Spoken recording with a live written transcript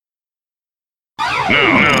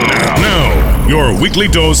Now, your weekly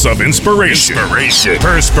dose of inspiration,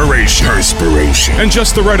 perspiration, and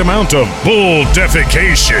just the right amount of bull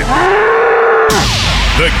defecation.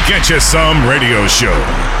 The Get You Some Radio Show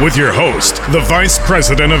with your host, the Vice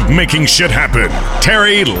President of Making Shit Happen,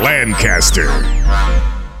 Terry Lancaster.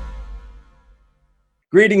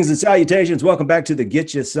 Greetings and salutations. Welcome back to the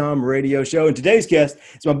Get You Some Radio Show. And today's guest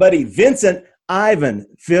is my buddy Vincent Ivan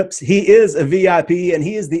Phipps. He is a VIP and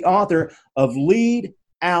he is the author of Lead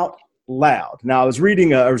Out Loud. Now, I was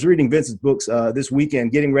reading Vincent's books this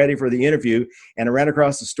weekend, getting ready for the interview, and I ran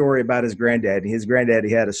across a story about his granddad. His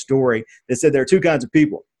granddaddy had a story that said there are two kinds of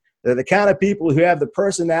people. They're the kind of people who have the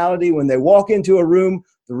personality when they walk into a room,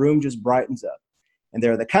 the room just brightens up. And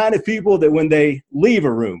they're the kind of people that when they leave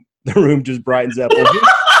a room, the room just brightens up.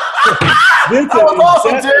 Vincent that was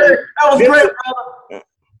awesome, Terry. That was great, brother.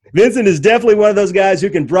 Vincent is definitely one of those guys who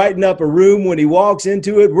can brighten up a room when he walks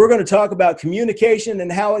into it. We're going to talk about communication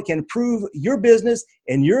and how it can improve your business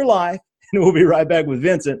and your life. And we'll be right back with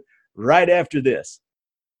Vincent right after this.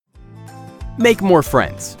 Make more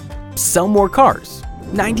friends. Sell more cars.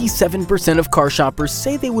 97% of car shoppers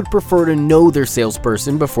say they would prefer to know their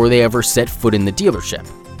salesperson before they ever set foot in the dealership.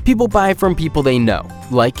 People buy from people they know,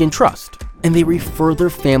 like, and trust. And they refer their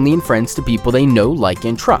family and friends to people they know, like,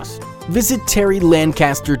 and trust. Visit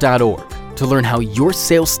terrylancaster.org to learn how your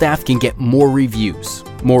sales staff can get more reviews,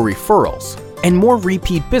 more referrals, and more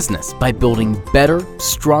repeat business by building better,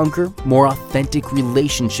 stronger, more authentic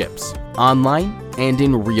relationships online and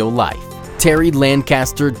in real life.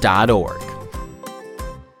 terrylancaster.org.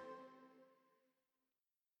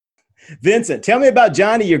 Vincent, tell me about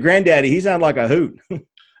Johnny, your granddaddy. He sounded like a hoot.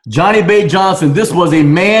 Johnny Bay Johnson, this was a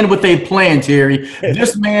man with a plan, Terry.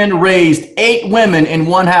 This man raised 8 women in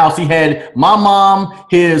one house. He had my mom,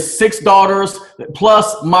 his 6 daughters,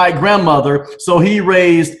 plus my grandmother. So he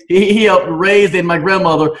helped raise and my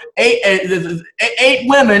grandmother 8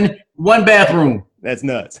 women, 1 bathroom. That's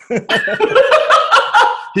nuts.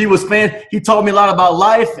 He taught me a lot about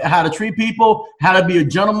life, how to treat people, how to be a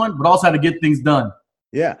gentleman, but also how to get things done.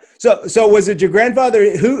 Yeah. So was it your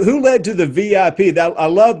grandfather who led to the VIP? I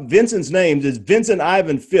love Vincent's name. It's Vincent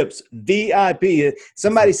Ivan Phipps, VIP.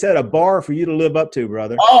 Somebody set a bar for you to live up to,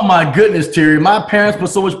 brother. Oh, my goodness, Terry. My parents put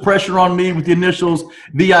so much pressure on me with the initials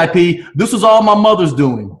VIP. This was all my mother's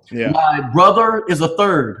doing. Yeah. My brother is a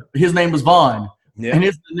third. His name is Vaughn. Yeah. And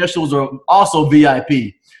his initials are also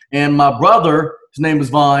VIP. And my brother, his name is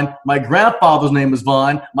Vaughn. My grandfather's name is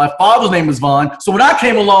Vaughn. My father's name is Vaughn. So when I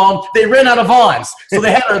came along, they ran out of Vaughns. So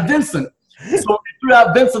they had a Vincent. So they threw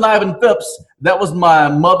out Vincent Ivan Phipps. That was my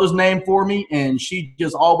mother's name for me. And she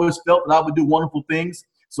just always felt that I would do wonderful things.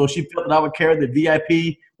 So she felt that I would carry the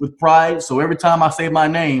VIP with pride. So every time I say my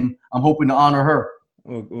name, I'm hoping to honor her.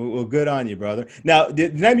 Well, good on you, brother. Now, the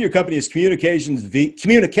name of your company is Communication VIP,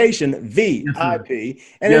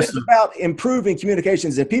 and Yes, it's about improving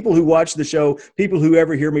communications. And people who watch the show, people who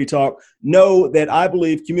ever hear me talk, know that I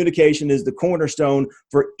believe communication is the cornerstone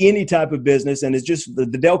for any type of business. And it's just the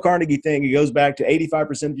Dale Carnegie thing. It goes back to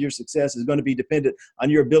 85% of your success is going to be dependent on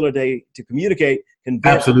your ability to communicate,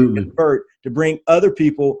 convince, convert, to bring other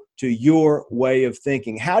people to your way of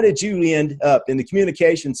thinking. How did you end up in the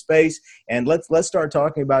communication space? And let's start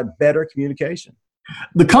talking about better communication.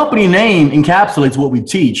 The company name encapsulates what we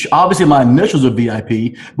teach. Obviously, my initials are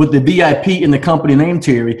VIP, but the VIP in the company name,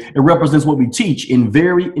 Terry, it represents what we teach in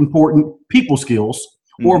very important people skills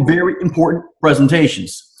or very important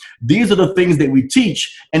presentations. These are the things that we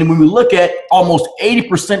teach. And when we look at almost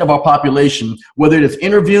 80% of our population, whether it's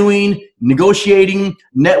interviewing, negotiating,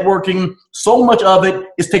 networking, so much of it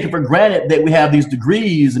is taken for granted that we have these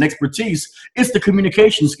degrees and expertise. It's the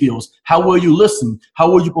communication skills. How will you listen?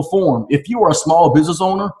 How will you perform? If you are a small business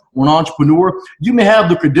owner or an entrepreneur, you may have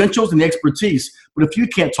the credentials and the expertise, but if you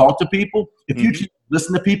can't talk to people, if you can't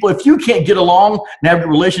listen to people, if you can't get along and have good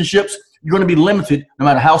relationships, you're going to be limited no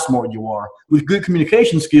matter how smart you are. With good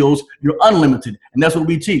communication skills, you're unlimited, and that's what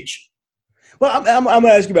we teach. Well, I'm going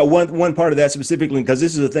to ask you about one part of that specifically, because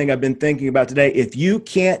this is the thing I've been thinking about today. If you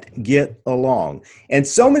can't get along, and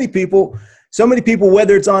so many people,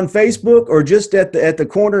 whether it's on Facebook or just at the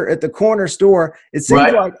corner store, it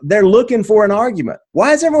seems like they're looking for an argument.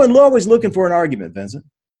 Why is everyone always looking for an argument, Vincent?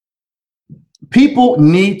 People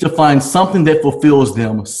need to find something that fulfills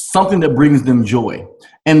them, something that brings them joy.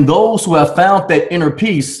 And those who have found that inner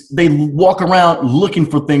peace, they walk around looking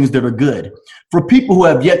for things that are good. For people who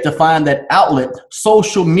have yet to find that outlet,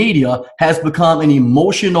 social media has become an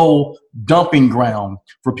emotional dumping ground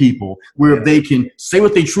for people where they can say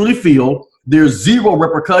what they truly feel. There's zero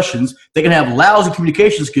repercussions. They can have lousy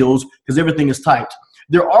communication skills because everything is typed.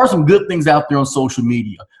 there are some good things out there on social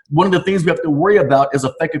media. One of the things we have to worry about as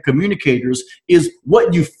effective communicators is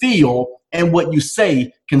what you feel and what you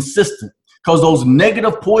say consistent. Because those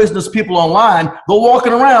negative, poisonous people online, they're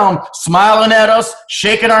walking around smiling at us,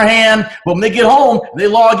 shaking our hand. But when they get home, they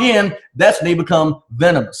log in, that's when they become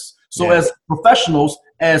venomous. So as professionals,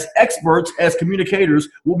 as experts, as communicators,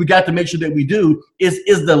 what we got to make sure that we do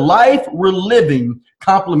is the life we're living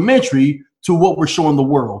complementary to what we're showing the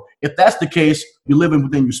world? If that's the case, you're living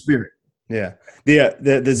within your spirit. Yeah.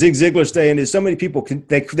 The Zig Ziglar saying is so many people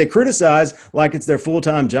they criticize like it's their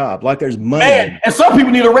full-time job, like there's money. Man, and some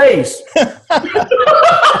people need a raise.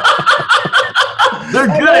 They're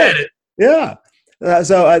good at it. Yeah.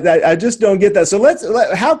 So I just don't get that. So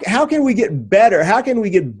how can we get better? How can we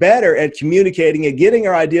get better at communicating and getting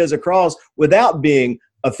our ideas across without being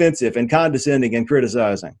offensive and condescending and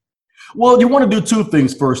criticizing? Well, you want to do two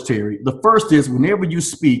things first, Terry. The first is whenever you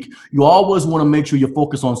speak, you always want to make sure you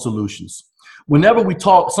focus on solutions. Whenever we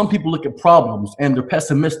talk, some people look at problems and they're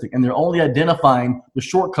pessimistic and they're only identifying the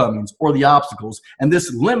shortcomings or the obstacles. And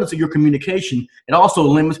this limits your communication. It also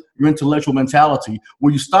limits your intellectual mentality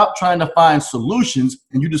where you stop trying to find solutions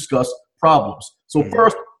and you discuss problems. So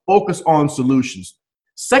first, focus on solutions.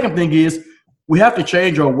 Second thing is we have to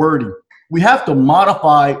change our wording. We have to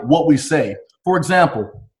modify what we say. For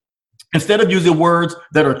example, instead of using words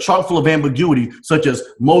that are chock full of ambiguity, such as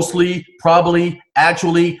mostly, probably,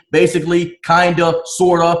 actually, basically, kinda,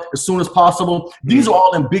 sorta, as soon as possible, these are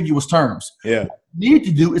all ambiguous terms. Yeah. What you need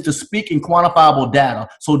to do is to speak in quantifiable data.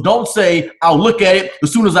 So don't say, I'll look at it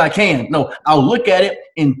as soon as I can. No, I'll look at it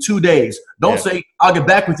in 2 days. Don't say, I'll get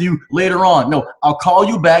back with you later on. No, I'll call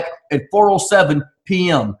you back at 4:07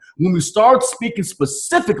 p.m. When we start speaking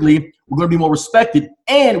specifically, we're going to be more respected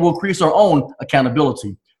and it will increase our own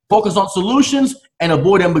accountability. Focus on solutions and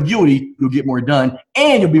avoid ambiguity. You'll get more done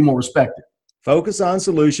and you'll be more respected. Focus on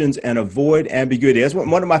solutions and avoid ambiguity. That's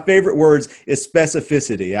one of my favorite words is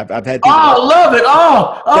specificity. I've had people. Oh, I love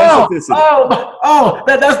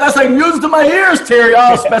it. That's like music to my ears, Terry.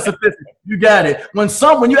 Oh, specificity. You got it. When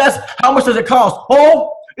you ask how much does it cost?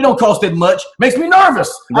 Oh, it don't cost that much. Makes me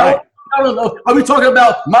nervous. Right. I don't know. Are we talking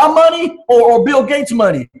about my money or Bill Gates'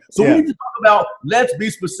 money? So we need to talk about, let's be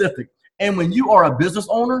specific. And when you are a business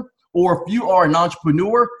owner or if you are an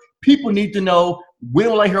entrepreneur, people need to know,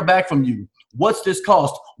 when will I hear back from you? What's this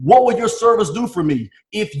cost? What will your service do for me?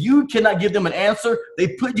 If you cannot give them an answer, they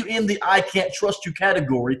put you in the I can't trust you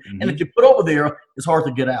category. And if you put over there, it's hard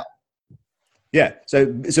to get out. Yeah. So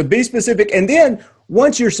be specific. And then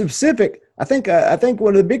once you're specific, I think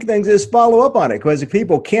one of the big things is follow up on it, because if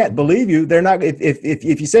people can't believe you, they're not, if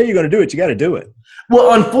you say you're going to do it, you got to do it.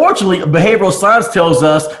 Well, unfortunately, behavioral science tells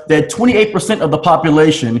us that 28% of the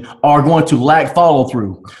population are going to lack follow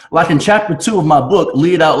through. Like in chapter 2 of my book,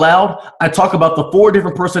 Lead It Out Loud, I talk about the 4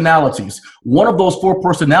 different personalities. One of those 4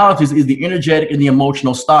 personalities is the energetic and the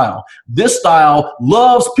emotional style. This style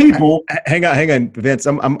loves people. Hang on, Vince.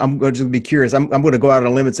 I'm going to be curious. I'm going to go out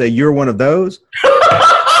on a limb and say you're one of those.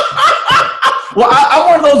 Well, I'm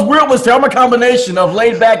one of those weird ones. I'm a combination of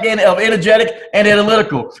laid back and of energetic and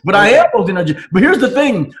analytical. But I am both energetic. But here's the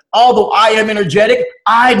thing. Although I am energetic,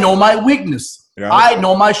 I know my weakness. Yeah. I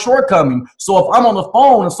know my shortcoming. So if I'm on the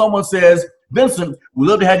phone and someone says, Vincent, we'd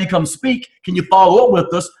love to have you come speak. Can you follow up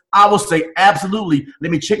with us? I will say, absolutely.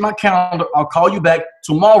 Let me check my calendar. I'll call you back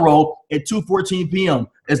tomorrow at 2:14 p.m.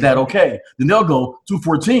 Is that okay? Then they'll go,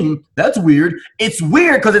 2:14? That's weird. It's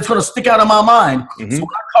weird because it's going to stick out of my mind. So when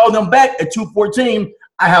I call them back at 2:14,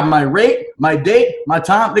 I have my rate, my date, my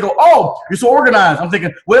time. They go, oh, you're so organized. I'm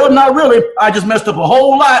thinking, well, not really. I just messed up a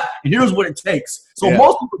whole lot, and here's what it takes. So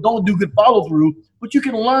most people don't do good follow through, but you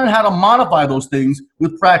can learn how to modify those things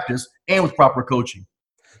with practice and with proper coaching.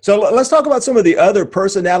 So let's talk about some of the other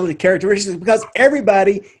personality characteristics, because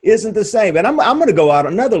everybody isn't the same. And I'm going to go out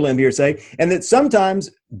on another limb here, and that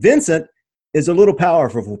sometimes Vincent is a little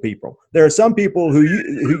powerful for people. There are some people who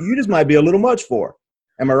you just might be a little much for.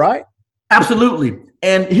 Am I right? Absolutely.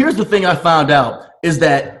 And here's the thing I found out is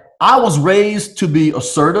that I was raised to be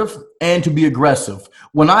assertive and to be aggressive.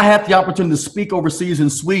 When I had the opportunity to speak overseas in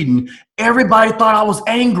Sweden, everybody thought I was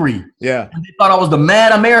angry. Yeah. And they thought I was the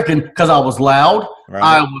mad American because I was loud. Right.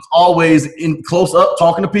 I was always in close up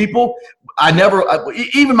talking to people.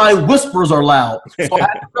 Even my whispers are loud. So I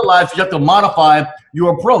had to realize you have to modify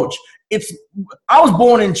your approach. I was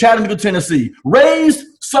born in Chattanooga, Tennessee, raised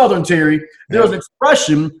Southern, Terry. There's an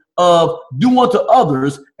expression of do unto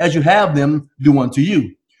others as you have them do unto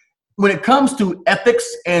you. When it comes to ethics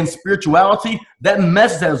and spirituality, that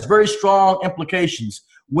message has very strong implications.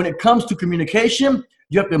 When it comes to communication,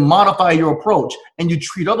 you have to modify your approach and you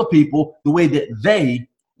treat other people the way that they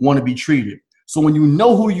want to be treated. So when you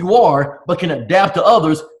know who you are, but can adapt to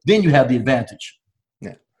others, then you have the advantage.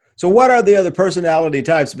 Yeah. So what are the other personality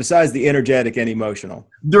types besides the energetic and emotional?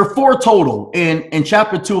 There are 4 total. In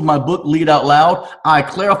chapter 2 of my book, Lead Out Loud, I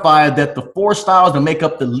clarified that the 4 styles that make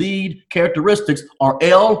up the lead characteristics are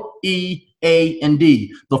L, E, A, and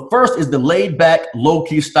D. The first is the laid back, low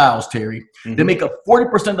key styles, Terry. Mm-hmm. They make up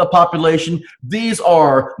 40% of the population. These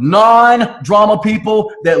are non-drama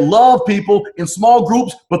people that love people in small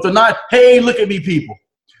groups, but they're not, hey, look at me people.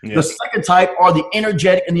 Yeah. The second type are the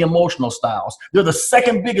energetic and the emotional styles. They're the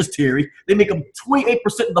second biggest, Terry. They make up 28%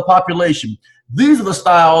 of the population. These are the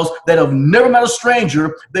styles that have never met a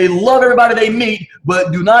stranger. They love everybody they meet,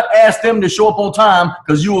 but do not ask them to show up on time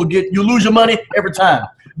because you lose your money every time.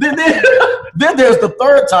 Then there's the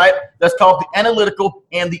third type that's called the analytical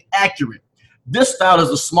and the accurate. This style is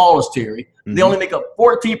the smallest, Terry. Mm-hmm. They only make up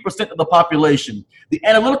 14% of the population. The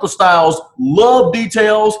analytical styles love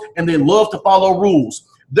details and they love to follow rules.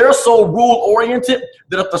 They're so rule-oriented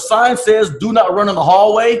that if the sign says do not run in the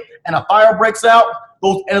hallway and a fire breaks out,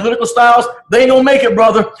 those analytical styles, they ain't gonna make it,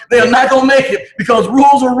 brother. They are not gonna make it because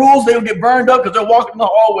rules are rules. They'll get burned up because they're walking in the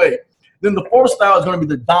hallway. Then the fourth style is gonna be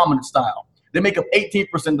the dominant style. They make up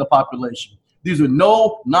 18% of the population. These are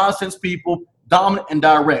no-nonsense people, dominant and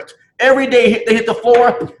direct. Every day they hit the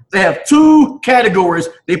floor, they have 2 categories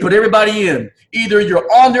they put everybody in. Either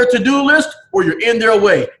you're on their to-do list or you're in their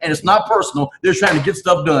way. And it's not personal. They're trying to get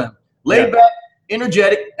stuff done. Laid back,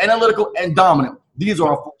 energetic, analytical, and dominant. These are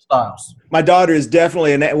our 4 styles. My daughter is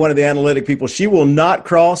definitely one of the analytic people. She will not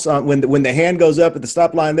cross when the hand goes up at the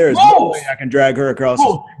stop line. There is no way I can drag her across.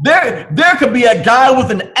 There could be a guy with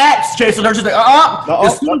an axe chasing her. She's like,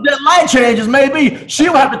 as soon as that light changes, maybe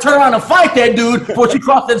she'll have to turn around and fight that dude before she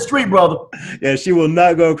crosses that street, brother. Yeah, she will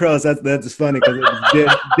not go across. That's funny because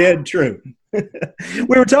it's dead true. We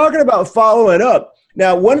were talking about following up.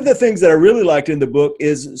 Now, one of the things that I really liked in the book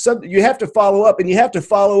is you have to follow up, and you have to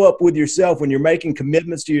follow up with yourself when you're making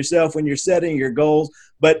commitments to yourself, when you're setting your goals.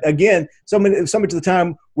 But again, so much of the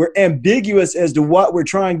time we're ambiguous as to what we're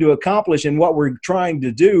trying to accomplish and what we're trying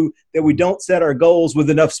to do, that we don't set our goals with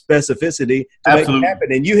enough specificity to make it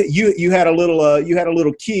happen. And you had a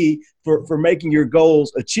little key for making your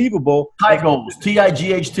goals achievable. Tight goals,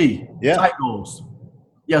 TIGHT. Yeah. Tight goals.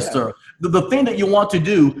 Yes, sir. The thing that you want to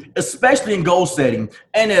do, especially in goal setting,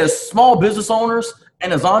 and as small business owners,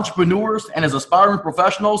 and as entrepreneurs, and as aspiring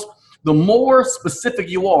professionals, the more specific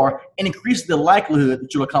you are, it increases the likelihood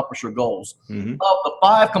that you'll accomplish your goals. Mm-hmm. Of the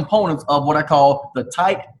 5 components of what I call the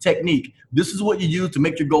tight technique, this is what you use to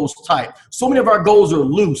make your goals tight. So many of our goals are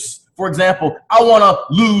loose. For example, I want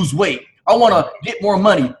to lose weight. I want to get more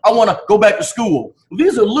money. I want to go back to school.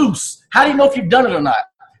 These are loose. How do you know if you've done it or not?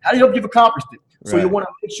 How do you know if you've accomplished it? So you want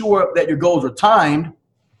to make sure that your goals are timed,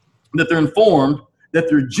 that they're informed, that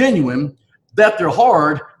they're genuine, that they're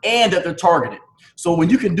hard, and that they're targeted. So when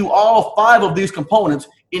you can do all 5 of these components,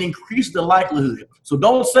 it increases the likelihood. So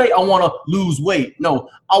don't say, I want to lose weight. No,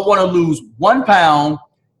 I want to lose 1 pound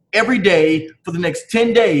every day for the next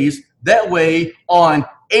 10 days. That way, on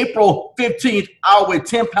April 15th, I'll weigh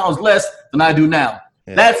 10 pounds less than I do now.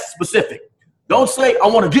 Yeah. That's specific. Don't say, I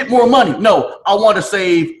want to get more money. No, I want to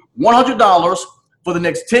save $100 for the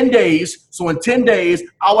next 10 days. So in 10 days,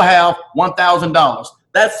 I will have $1,000.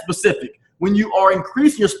 That's specific. When you are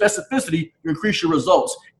increasing your specificity, you increase your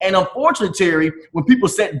results. And unfortunately, Terry, when people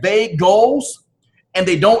set vague goals and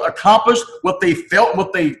they don't accomplish what they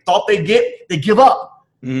thought they'd get, they give up.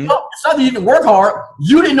 Mm-hmm. No, it's not that you didn't work hard.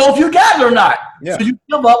 You didn't know if you got it or not. Yeah. So you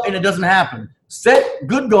give up and it doesn't happen. Set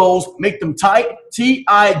good goals, make them tight,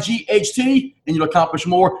 TIGHT, and you'll accomplish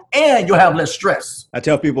more, and you'll have less stress. I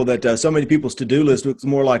tell people that so many people's to-do list looks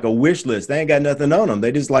more like a wish list. They ain't got nothing on them.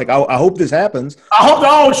 They just like, I hope this happens. I hope they're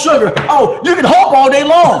all sugar. Oh, you can hope all day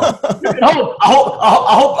long. You can hope. I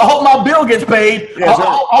hope my bill gets paid. Yeah,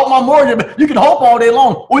 I hope my mortgage. You can hope all day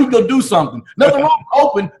long, or you can go do something. Nothing wrong with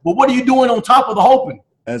hoping, but what are you doing on top of the hoping?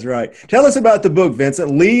 That's right. Tell us about the book,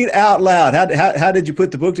 Vincent. Lead Out Loud. How did you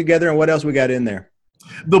put the book together, and what else we got in there?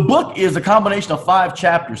 The book is a combination of 5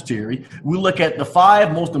 chapters, Terry. We look at the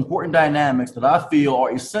 5 most important dynamics that I feel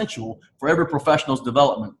are essential for every professional's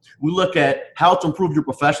development. We look at how to improve your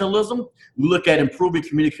professionalism. We look at improving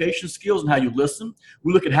communication skills and how you listen.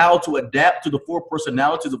 We look at how to adapt to the 4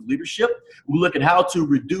 personalities of leadership. We look at how to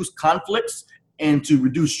reduce conflicts and to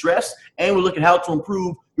reduce stress. And we look at how to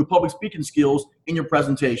improve your public speaking skills in your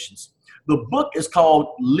presentations. The book is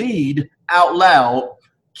called Lead Out Loud,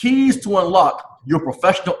 Keys to Unlock Your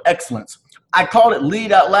Professional Excellence. I call it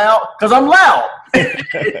Lead Out Loud because I'm loud.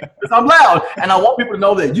 Because I'm loud. And I want people to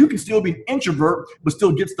know that you can still be an introvert but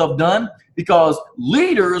still get stuff done, because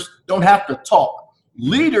leaders don't have to talk.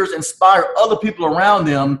 Leaders inspire other people around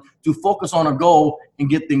them to focus on a goal and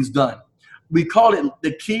get things done. We call it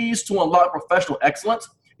the keys to unlock professional excellence.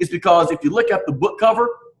 It's because if you look at the book cover,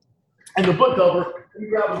 and the book cover, let me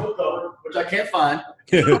grab the book cover, which I can't find.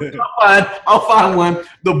 I'll find one.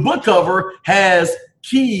 The book cover has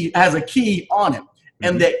a key on it.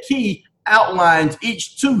 And that key outlines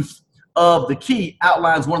each tooth of the key,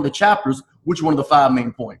 outlines one of the chapters, which is one of the 5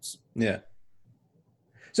 main points. Yeah.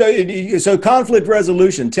 So conflict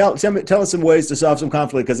resolution. Tell us some ways to solve some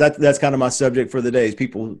conflict, because that's kind of my subject for the day. Is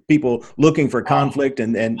people looking for conflict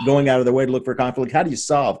and going out of their way to look for conflict. How do you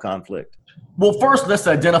solve conflict? Well, first, let's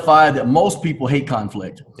identify that most people hate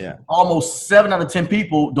conflict. Yeah. Almost 7 out of 10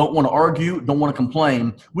 people don't want to argue, don't want to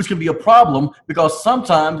complain, which can be a problem because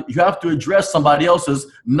sometimes you have to address somebody else's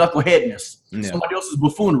knuckleheadness, somebody else's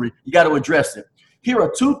buffoonery. You got to address it. Here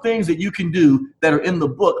are 2 things that you can do that are in the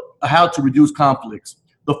book of how to reduce conflicts.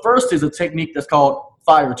 The first is a technique that's called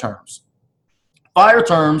fire terms. Fire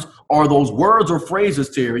terms are those words or phrases,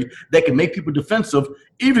 Terry, that can make people defensive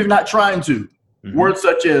even if you're not trying to. Words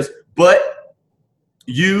such as but,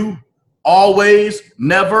 you, always,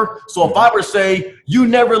 never. So if I were to say, you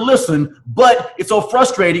never listen, but it's so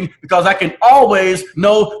frustrating because I can always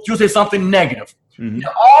know you'll say something negative. Now,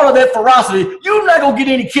 all of that ferocity, you're not going to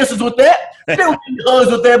get any kisses with that. You don't get any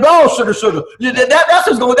hugs with that, but oh, sugar.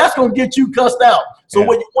 That's going to get you cussed out. So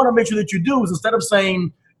what you want to make sure that you do is instead of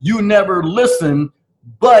saying, you never listen,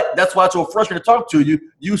 but that's why it's so frustrating to talk to you,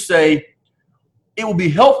 you say, it will be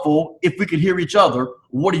helpful if we could hear each other.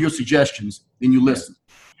 What are your suggestions? Then you listen.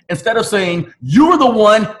 Instead of saying, you're the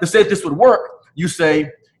one that said this would work, you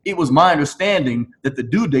say, it was my understanding that the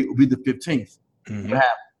due date would be the 15th. What happened?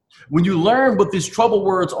 When you learn what these trouble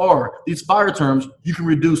words are, these fire terms, you can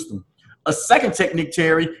reduce them. A second technique,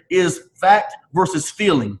 Terry, is fact versus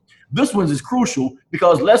feeling. This one is crucial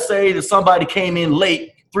because let's say that somebody came in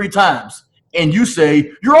late 3 times and you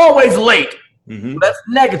say, you're always late. Well, that's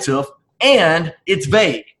negative and it's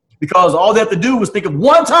vague because all they have to do is think of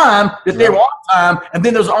one time that they were on time and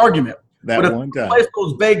then there's an argument. But if you replace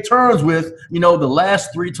those vague terms with, the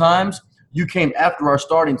last 3 times you came after our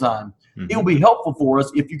starting time, it will be helpful for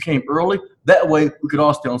us if you came early. That way we could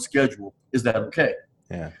all stay on schedule. Is that okay?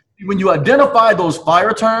 Yeah. When you identify those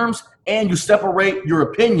fire terms and you separate your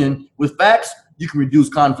opinion with facts, you can reduce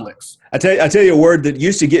conflicts. I tell you a word that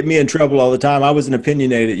used to get me in trouble all the time. I was an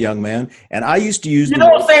opinionated young man, and I used to use what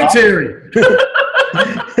I'm saying, Terry?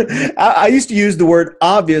 I used to use the word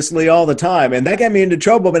obviously all the time, and that got me into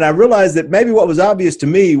trouble. But I realized that maybe what was obvious to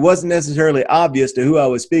me wasn't necessarily obvious to who I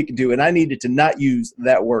was speaking to, and I needed to not use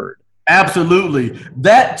that word. Absolutely.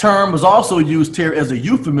 That term was also used, Terry, as a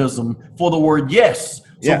euphemism for the word yes.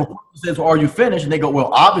 So if a person says, well, are you finished? And they go,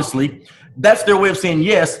 well, obviously. That's their way of saying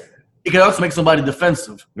yes. It can also make somebody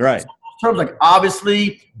defensive. Right. So terms like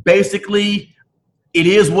obviously, basically, it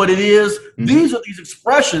is what it is. These are these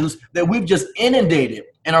expressions that we've just inundated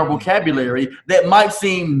in our vocabulary that might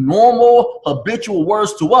seem normal, habitual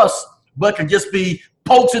words to us, but can just be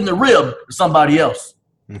pokes in the rib to somebody else.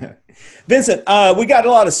 Vincent, we got a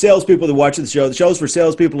lot of salespeople that watch the show. The show's for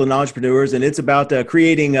salespeople and entrepreneurs, and it's about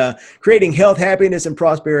creating health, happiness, and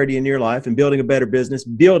prosperity in your life and building a better business,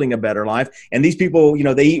 building a better life. And these people,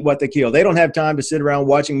 they eat what they kill. They don't have time to sit around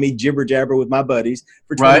watching me jibber jabber with my buddies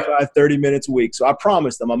for 25, 30 minutes a week. So I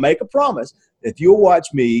promise them, I'll make a promise. If you'll watch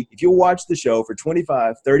the show for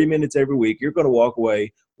 25, 30 minutes every week, you're going to walk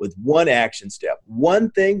away with one action step, one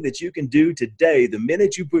thing that you can do today, the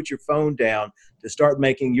minute you put your phone down, to start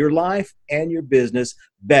making your life and your business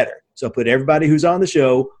better. So put everybody who's on the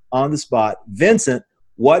show on the spot. Vincent,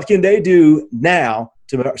 what can they do now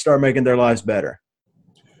to start making their lives better?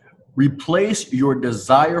 Replace your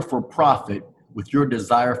desire for profit with your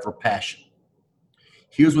desire for passion.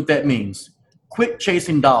 Here's what that means. Quit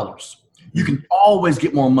chasing dollars. You can always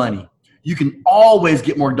get more money. You can always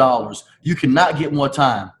get more dollars. You cannot get more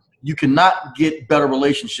time. You cannot get better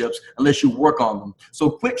relationships unless you work on them.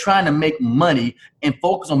 So quit trying to make money and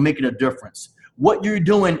focus on making a difference. What you're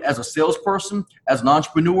doing as a salesperson, as an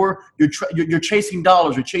entrepreneur, you're chasing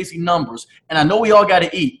dollars, you're chasing numbers. And I know we all got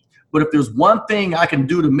to eat. But if there's one thing I can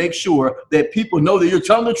do to make sure that people know that you're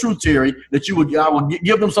telling the truth, Terry, that I will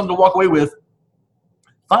give them something to walk away with,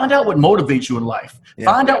 find out what motivates you in life.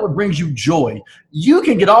 Find out what brings you joy. You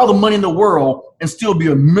can get all the money in the world and still be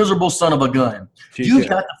a miserable son of a gun. You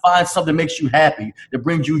got to find something that makes you happy, that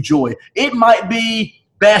brings you joy. It might be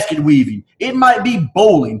basket weaving. It might be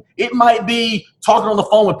bowling. It might be talking on the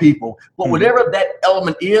phone with people. But whatever that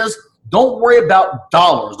element is, don't worry about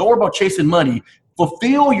dollars. Don't worry about chasing money.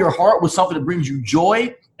 Fulfill your heart with something that brings you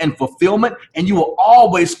joy and fulfillment, and you will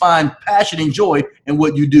always find passion and joy in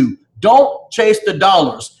what you do. Don't chase the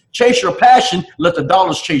dollars. Chase your passion. Let the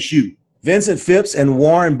dollars chase you. Vincent Phipps and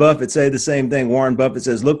Warren Buffett say the same thing. Warren Buffett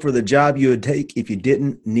says, look for the job you would take if you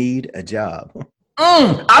didn't need a job.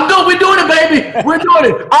 We're doing it, baby. We're doing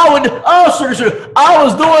it. I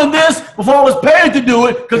was doing this before I was paid to do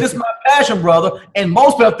it because it's my passion, brother. And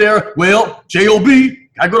most out there, well, J-O-B,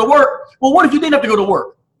 I go to work. Well, what if you didn't have to go to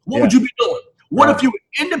work? What would you be doing? What if you were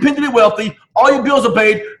independently wealthy, all your bills are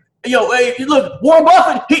paid? Hey, look, Warren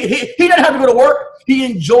Buffett, he doesn't have to go to work. He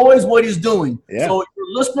enjoys what he's doing. Yeah. So your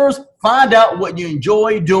listeners, find out what you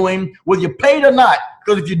enjoy doing, whether you're paid or not.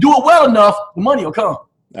 Because if you do it well enough, the money will come. All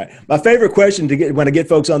right. My favorite question to get when I get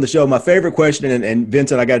folks on the show, my favorite question, and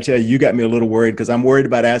Vincent, I got to tell you, you got me a little worried because I'm worried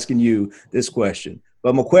about asking you this question.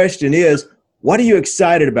 But my question is, what are you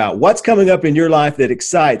excited about? What's coming up in your life that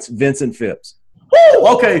excites Vincent Phipps? Woo!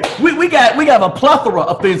 Okay, we got a plethora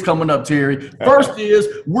of things coming up, Terry. First is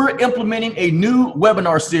we're implementing a new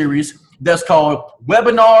webinar series that's called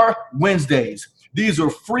Webinar Wednesdays. These are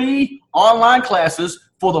free online classes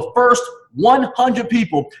for the first 100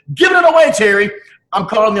 people. Giving it away, Terry. I'm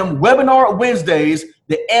calling them Webinar Wednesdays,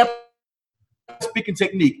 the AMP speaking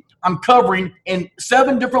technique. I'm covering in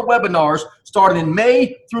 7 different webinars starting in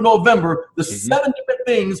May through November, the 7 different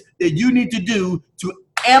things that you need to do to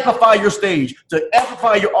amplify your stage, to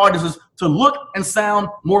amplify your audiences, to look and sound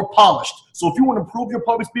more polished. So if you want to improve your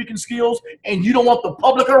public speaking skills and you don't want the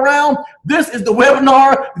public around, this is the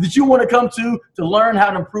webinar that you want to come to learn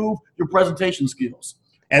how to improve your presentation skills.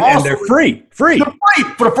 And they're free. They're free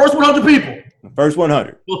for the first 100 people. The first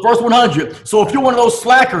 100. The first 100. So if you're one of those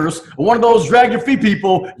slackers or one of those drag your feet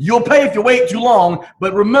people, you'll pay if you wait too long.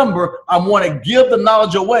 But remember, I want to give the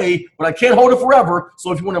knowledge away, but I can't hold it forever.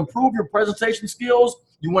 So if you want to improve your presentation skills,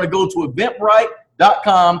 you want to go to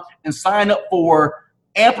eventbrite.com and sign up for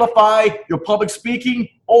Amplify Your Public Speaking,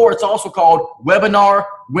 or it's also called Webinar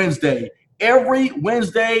Wednesday. Every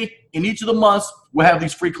Wednesday in each of the months, we'll have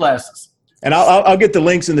these free classes. And I'll get the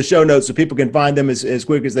links in the show notes so people can find them as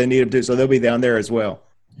quick as they need them to. So they'll be down there as well.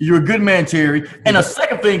 You're a good man, Terry. And the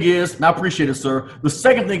second thing is, and I appreciate it, sir. The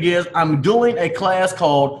second thing is I'm doing a class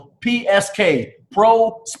called PSK,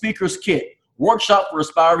 Pro Speakers Kit, Workshop for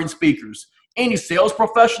Aspiring Speakers. Any sales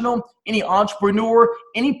professional, any entrepreneur,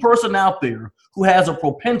 any person out there who has a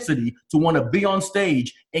propensity to want to be on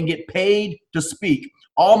stage and get paid to speak.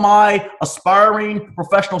 All my aspiring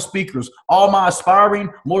professional speakers, all my aspiring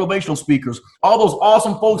motivational speakers, all those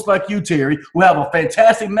awesome folks like you, Terry, who have a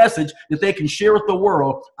fantastic message that they can share with the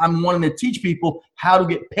world. I'm wanting to teach people how to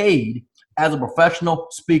get paid as a professional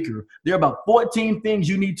speaker. There are about 14 things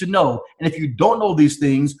you need to know. And if you don't know these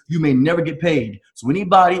things, you may never get paid. So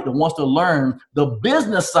anybody that wants to learn the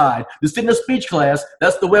business side, this in the speech class,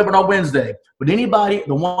 that's the Webinar Wednesday. But anybody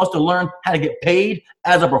that wants to learn how to get paid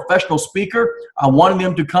as a professional speaker, I wanted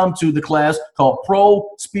them to come to the class called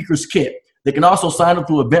Pro Speakers Kit. They can also sign up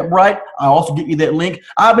through Eventbrite. I'll also get you that link.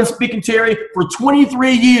 I've been speaking, Terry, for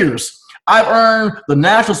 23 years. I've earned the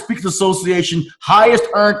National Speakers Association highest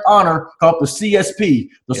earned honor called the CSP,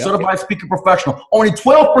 the Certified Speaker Professional. Only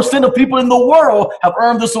 12% of people in the world have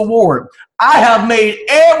earned this award. I have made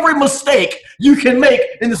every mistake you can make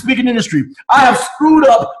in the speaking industry. I have screwed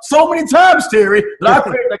up so many times, Terry, that I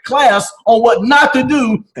created a class on what not to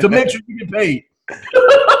do to make sure you get paid.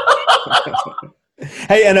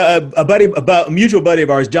 Hey, and a mutual buddy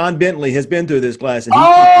of ours, John Bentley, has been through this class. And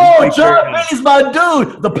John Bentley's my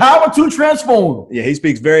dude. The power to transform. Yeah, he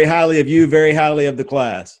speaks very highly of you, very highly of the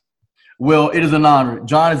class. Well, it is an honor.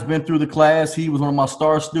 John has been through the class. He was one of my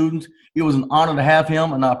star students. It was an honor to have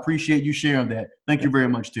him, and I appreciate you sharing that. Thank you very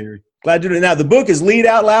much, Terry. Glad to do it. Now, the book is Lead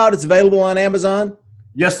Out Loud. It's available on Amazon.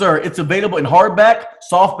 Yes, sir. It's available in hardback,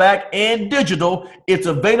 softback, and digital. It's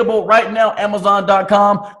available right now,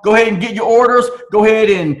 Amazon.com. Go ahead and get your orders. Go ahead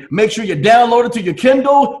and make sure you download it to your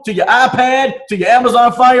Kindle, to your iPad, to your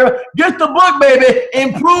Amazon Fire. Get the book, baby.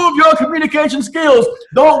 Improve your communication skills.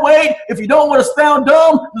 Don't wait. If you don't want to sound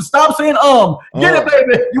dumb, then stop saying Get it,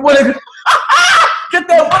 baby. You want to get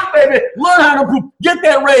that book, baby. Learn how to improve. Get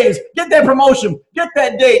that raise. Get that promotion. Get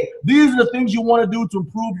that date. These are the things you want to do to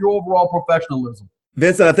improve your overall professionalism.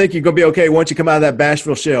 Vincent, I think you're going to be okay once you come out of that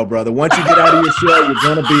bashful shell, brother. Once you get out of your shell, you're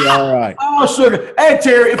going to be all right. Oh, sugar. Hey,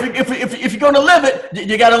 Terry, if you're going to live it,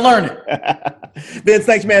 you got to learn it. Vince,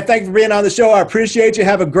 thanks, man. Thank you for being on the show. I appreciate you.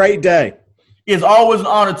 Have a great day. It's always an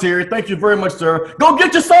honor, Terry. Thank you very much, sir. Go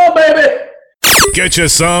get your some, baby. Get You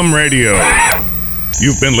Some Radio.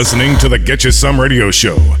 You've been listening to the Get You Some Radio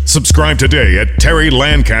Show. Subscribe today at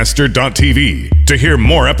terrylancaster.tv to hear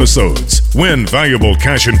more episodes, win valuable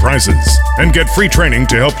cash and prizes, and get free training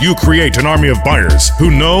to help you create an army of buyers who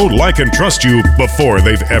know, like, and trust you before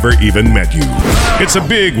they've ever even met you. It's a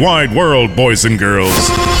big, wide world, boys and girls.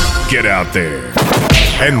 Get out there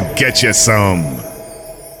and get you some.